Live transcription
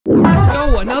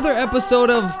another episode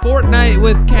of Fortnite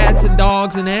with cats and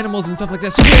dogs and animals and stuff like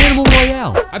that. Super Animal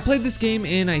Royale. I played this game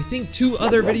in, I think, 2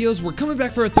 other videos. We're coming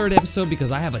back for a 3rd episode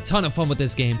because I have a ton of fun with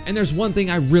this game. And there's one thing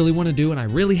I really want to do and I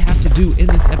really have to do in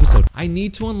this episode. I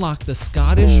need to unlock the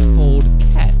Scottish Fold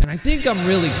cat. And I think I'm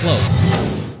really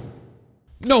close.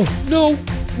 No, no.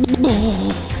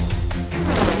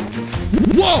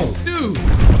 Whoa, dude.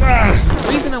 The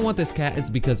reason I want this cat is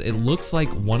because it looks like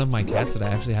one of my cats that I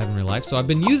actually have in real life. So I've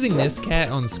been using this cat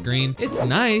on screen. It's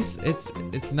nice.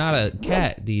 It's not a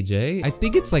cat, DJ. I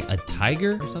think it's like a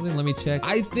tiger or something. Let me check.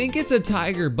 I think it's a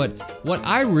tiger, but what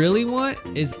I really want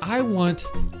is I want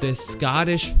this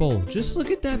Scottish Fold. Just look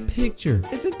at that picture.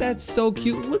 Isn't that so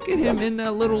cute? Look at him in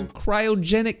that little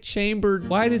cryogenic chamber.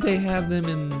 Why did they have them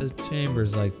in the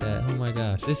chambers like that? Oh my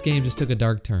gosh. This game just took a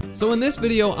dark turn. So in this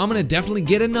video, I'm gonna definitely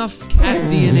get enough cat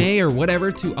DNA or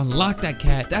whatever to unlock that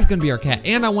cat. That's gonna be our cat.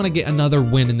 And I wanna get another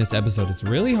win in this episode. It's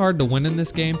really hard to win in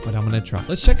this game, but I'm gonna try.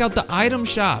 Let's check out the item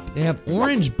shop. They have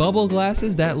orange bubble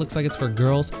glasses. That looks like it's for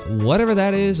girls. Whatever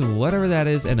that is,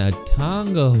 and a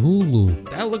tangahulu.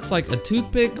 That looks like a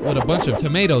toothpick with a bunch of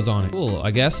tomatoes on it. Cool,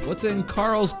 I guess. What's in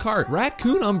Carl's cart?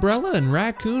 Raccoon umbrella and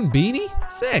raccoon beanie?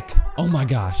 Sick. Oh my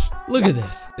gosh. Look at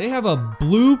this. They have a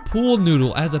blue pool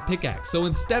noodle as a pickaxe. So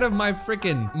instead of my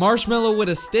freaking marshmallow with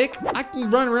a stick, I can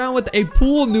run around with a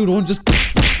pool noodle and just...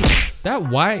 That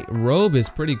white robe is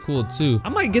pretty cool too. I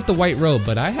might get the white robe,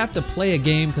 but I have to play a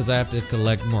game because I have to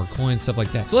collect more coins, stuff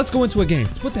like that. So let's go into a game.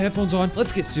 Let's put the headphones on.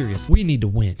 Let's get serious. We need to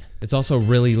win. It's also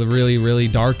really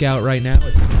dark out right now.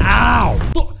 It's...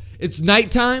 Ow! It's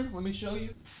nighttime. Let me show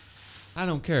you. I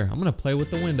don't care. I'm gonna play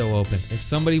with the window open. If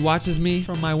somebody watches me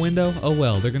from my window, oh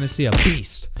well, they're gonna see a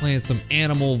beast playing some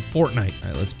animal Fortnite. All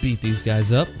right, let's beat these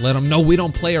guys up. Let them know we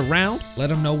don't play around. Let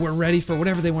them know we're ready for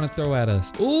whatever they want to throw at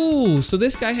us. Ooh, so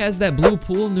this guy has that blue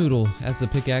pool noodle as the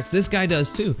pickaxe. This guy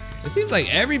does too. It seems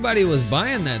like everybody was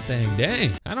buying that thing.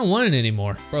 Dang, I don't want it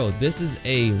anymore. Bro, this is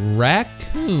a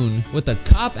raccoon with a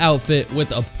cop outfit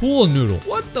with a pool noodle.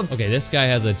 What the? Okay, this guy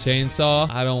has a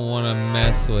chainsaw. I don't want to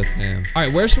mess with him. All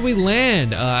right, where should we land?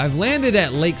 I've landed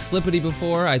at Lake Slippity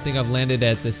before. I think I've landed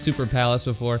at the Super Palace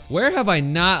before. Where have I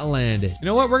not landed? You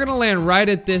know what? We're gonna land right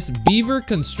at this Beaver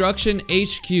Construction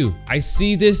HQ. I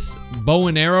see this bow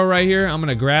and arrow right here. I'm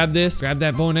gonna grab this. Grab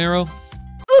that bow and arrow.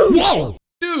 Whoa!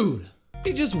 Dude!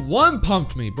 He just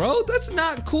one-pumped me, bro. That's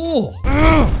not cool.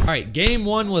 All right, game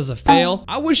 1 was a fail.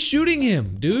 I was shooting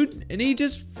him, dude, and he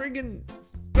just friggin'...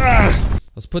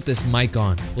 Let's put this mic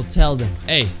on. We'll tell them,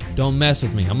 hey, don't mess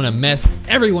with me. I'm gonna mess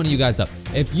every one of you guys up.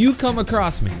 If you come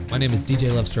across me, my name is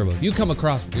DJLovesTurbo. If you come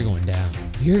across me, you're going down.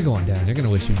 You're going down. You're gonna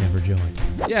wish you never joined.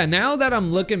 Yeah, now that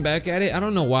I'm looking back at it, I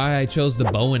don't know why I chose the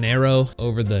bow and arrow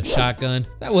over the shotgun.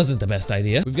 That wasn't the best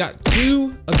idea. We've got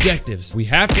 2 objectives. We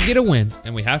have to get a win,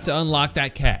 and we have to unlock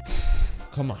that cat.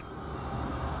 Come on.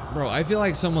 Bro, I feel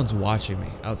like someone's watching me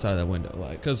outside of that window.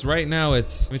 Like, cause right now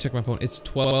it's, let me check my phone. It's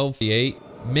 12:58.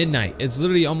 Midnight. It's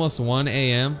literally almost 1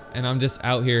 a.m. and I'm just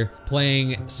out here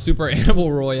playing Super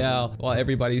Animal Royale while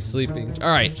everybody's sleeping. All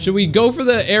right, should we go for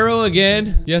the arrow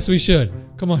again? Yes, we should.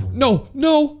 Come on. No,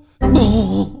 no.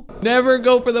 Oh, never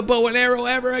go for the bow and arrow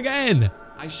ever again.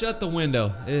 I shut the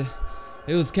window.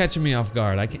 It was catching me off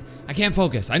guard. I can't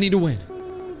focus. I need to win.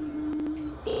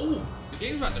 Oh, the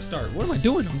game's about to start. What am I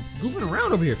doing? I'm goofing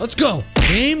around over here. Let's go.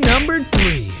 Game number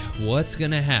 3. What's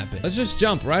gonna happen? Let's just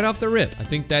jump right off the rip. I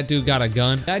think that dude got a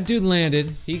gun. That dude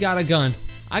landed. He got a gun.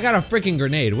 I got a freaking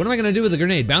grenade. What am I gonna do with a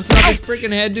grenade? Bounce it off his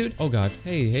freaking head, dude? Oh God.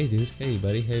 Hey, dude. Hey,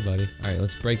 buddy. Hey, buddy. All right,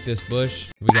 let's break this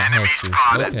bush. We got health juice.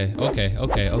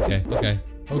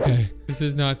 Okay. This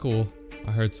is not cool.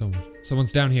 I heard someone.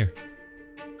 Someone's down here.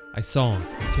 I saw him.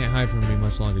 You can't hide from me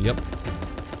much longer. Yep.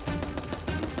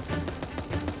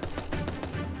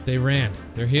 They ran.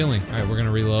 They're healing. All right, we're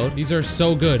gonna reload. These are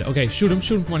so good. Okay, shoot him.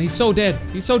 Come on, he's so dead.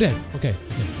 He's so dead. Okay,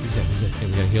 he's dead. Okay,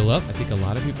 we gotta heal up. I think a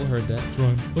lot of people heard that.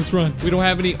 Let's run. We don't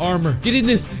have any armor. Get in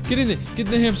this. Get in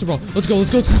the hamster ball. Let's go.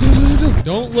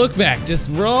 Don't look back.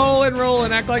 Just roll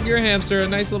and act like you're a hamster. A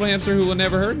nice little hamster who will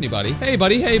never hurt anybody. Hey,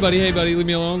 buddy. Leave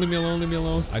me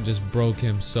alone. I just broke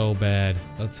him so bad.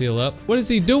 Let's heal up. What is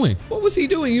he doing? What was he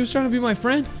doing? He was trying to be my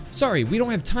friend? Sorry, we don't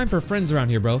have time for friends around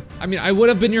here, bro. I mean, I would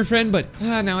have been your friend, but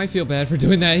now I feel bad for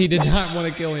doing that. He did not want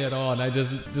to kill me at all, and I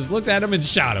just looked at him and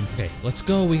shot him. Okay, let's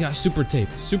go. We got super tape.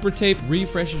 Super tape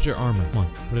refreshes your armor. Come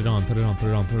on, put it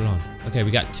on. Okay,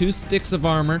 we got 2 sticks of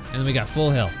armor, and then we got full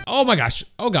health. Oh my gosh.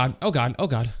 Oh God.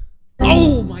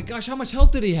 Oh my gosh, how much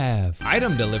health did he have?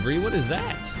 Item delivery, what is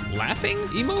that? Laughing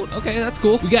emote? Okay, that's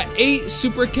cool. We got 8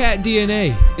 super cat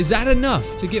DNA. Is that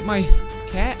enough to get my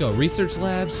cat? Go, research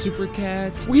lab, super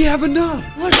cat. We have enough.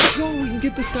 Let's go, we can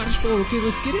get the Scottish Fold. Okay,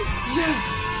 let's get it.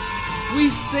 Yes. We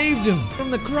saved him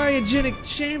from the cryogenic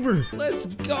chamber. Let's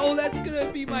go. That's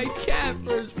gonna be my cat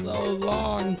for so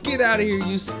long. Get out of here,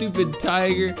 you stupid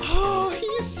tiger. Oh,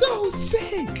 he's so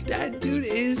sick. That dude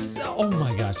is so, oh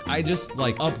my gosh. I just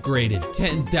like upgraded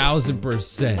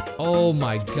 10,000%. Oh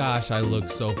my gosh, I look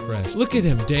so fresh. Look at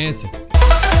him dancing.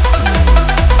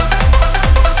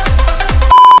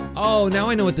 Oh, now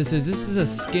I know what this is. This is a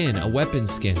skin, a weapon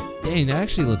skin. Dang, that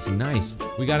actually looks nice.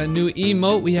 We got a new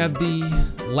emote. We have the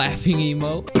laughing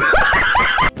emote.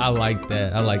 I like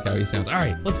that. I like how he sounds. All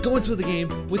right, let's go into the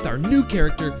game with our new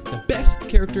character, the best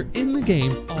character in the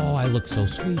game. Oh, I look so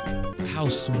sweet. How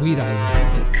sweet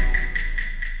I look.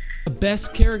 The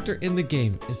best character in the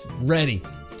game is ready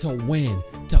to win,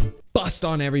 to bust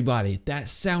on everybody. That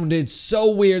sounded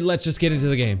so weird. Let's just get into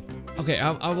the game. Okay,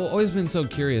 I've always been so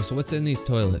curious. What's in these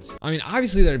toilets? I mean,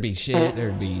 obviously there'd be shit.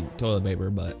 There'd be toilet paper,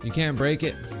 but you can't break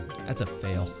it. That's a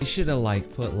fail. You should have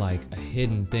like put like a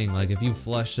hidden thing. Like if you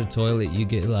flush the toilet, you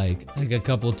get like a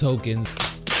couple tokens.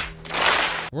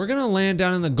 We're gonna land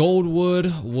down in the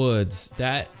Goldwood Woods.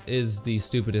 That is the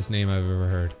stupidest name I've ever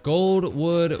heard.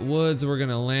 Goldwood Woods. We're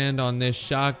gonna land on this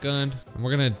shotgun. And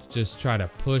we're gonna just try to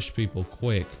push people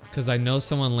quick. Cause I know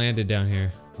someone landed down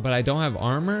here. But I don't have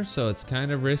armor, so it's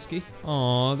kind of risky.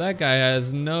 Aw, that guy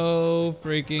has no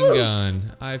freaking gun.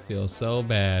 I feel so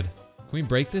bad. Can we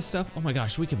break this stuff? Oh my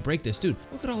gosh, we can break this. Dude,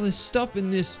 look at all this stuff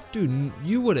in this. Dude,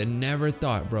 you would have never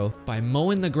thought, bro. By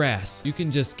mowing the grass, you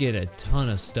can just get a ton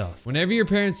of stuff. Whenever your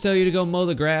parents tell you to go mow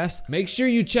the grass, make sure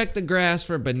you check the grass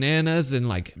for bananas and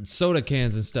like soda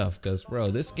cans and stuff. Because,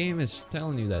 bro, this game is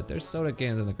telling you that there's soda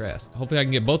cans in the grass. Hopefully I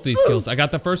can get both of these kills. I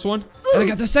got the first one and I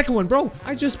got the second one, bro.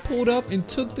 I just pulled up and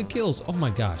took the kills. Oh my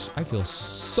gosh, I feel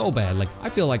so bad. Like, I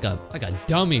feel like a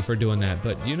dummy for doing that.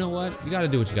 But you know what? You gotta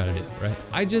do what you gotta do, right?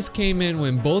 I just came in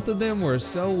when both of them were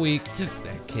so weak. Took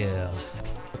that kill.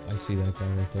 I see that guy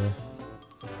right there.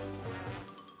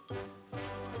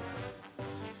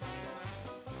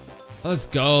 Let's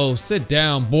go. Sit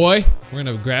down, boy. We're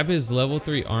gonna grab his level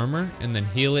 3 armor and then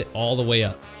heal it all the way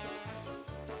up.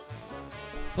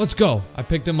 Let's go. I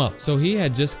picked him up. So he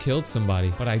had just killed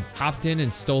somebody, but I hopped in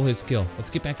and stole his kill. Let's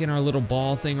get back in our little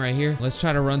ball thing right here. Let's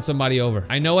try to run somebody over.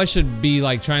 I know I should be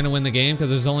like trying to win the game because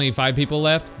there's only 5 people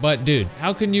left, but dude,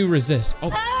 how can you resist? Oh,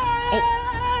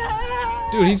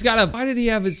 dude, he's got a, why did he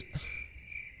have his,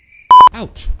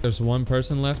 ouch. There's one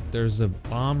person left. There's a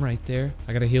bomb right there.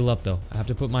 I gotta heal up though. I have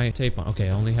to put my tape on. Okay,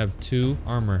 I only have 2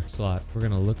 armor slot. We're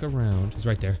gonna look around. He's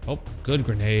right there. Oh, good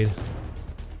grenade.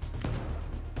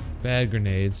 Bad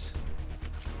grenades.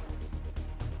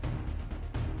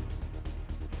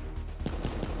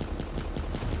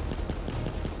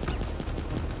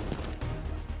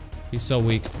 He's so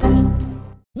weak.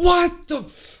 What the?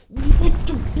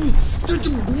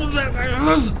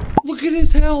 Look at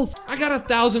his health. I got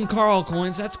 1,000 Carl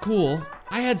coins. That's cool.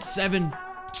 I had 7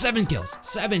 kills.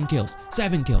 7 kills.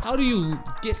 7 kills. How do you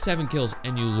get 7 kills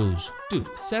and you lose? Dude,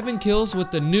 7 kills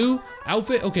with the new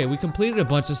outfit. Okay, we completed a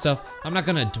bunch of stuff. I'm not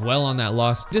gonna dwell on that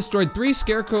loss. Destroyed 3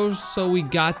 scarecrows, so we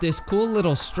got this cool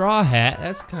little straw hat.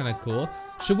 That's kind of cool.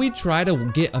 Should we try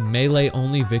to get a melee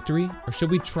only victory? Or should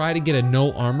we try to get a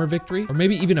no armor victory? Or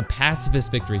maybe even a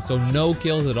pacifist victory, so no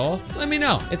kills at all? Let me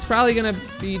know. It's probably gonna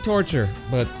be torture,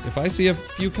 but if I see a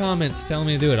few comments telling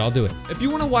me to do it, I'll do it. If you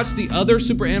wanna watch the other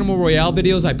Super Animal Royale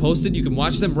videos I posted, you can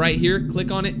watch them right here. Click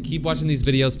on it, keep watching these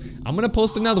videos. I'm gonna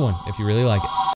post another one if you really like it.